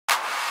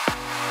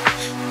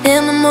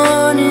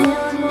morning,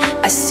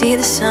 I see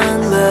the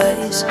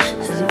sunrise,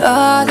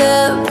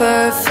 another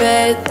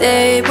perfect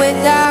day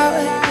without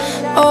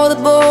all the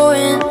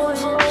boring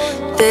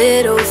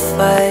little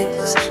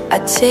fights. I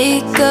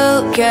take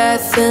a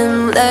breath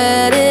and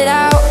let it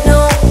out.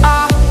 No,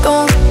 I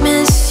don't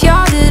miss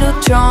your little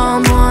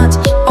dramas.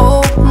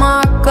 Oh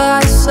my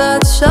God,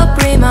 such a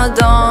prima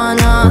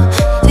donna.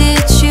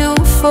 Did you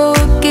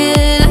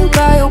forget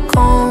about your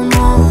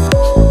coma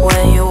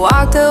when you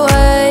walked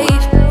away?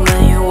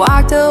 When you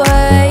walked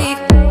away.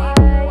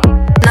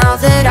 Now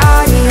that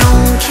I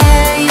don't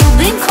care, you've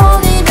been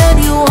calling and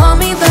you want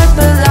me back,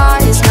 but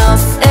lies not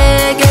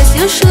fair. Guess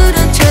you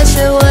should've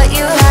trusted what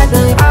you had,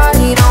 but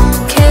I don't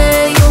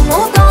care. You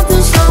moved on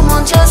to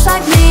someone just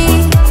like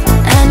me,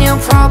 and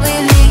you'll probably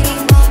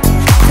leave,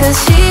 'cause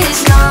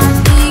she's not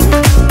me.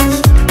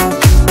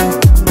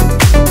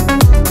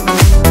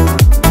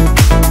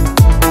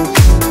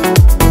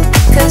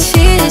 'Cause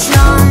she's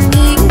not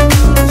me.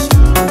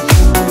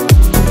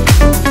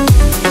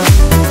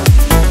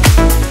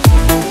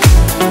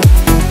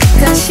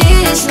 'Cause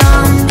she's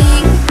not me.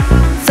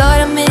 Thought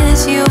I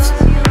misused,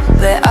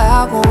 but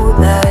I won't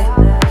lie.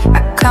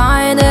 I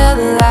kinda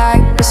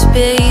like the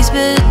space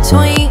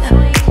between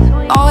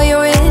all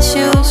your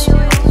issues.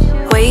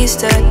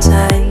 Waste of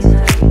time.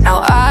 Now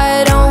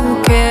I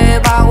don't care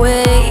about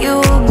where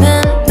you've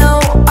been. No,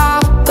 I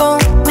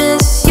don't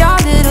miss your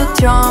little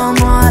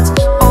dramas.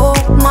 Oh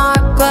my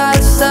God,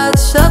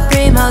 such a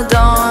prima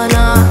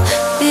donna.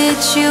 Did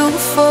you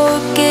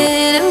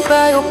forget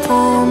about your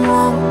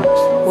promo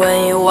when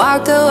you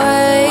walked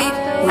away?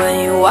 When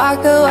you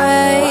walked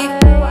away.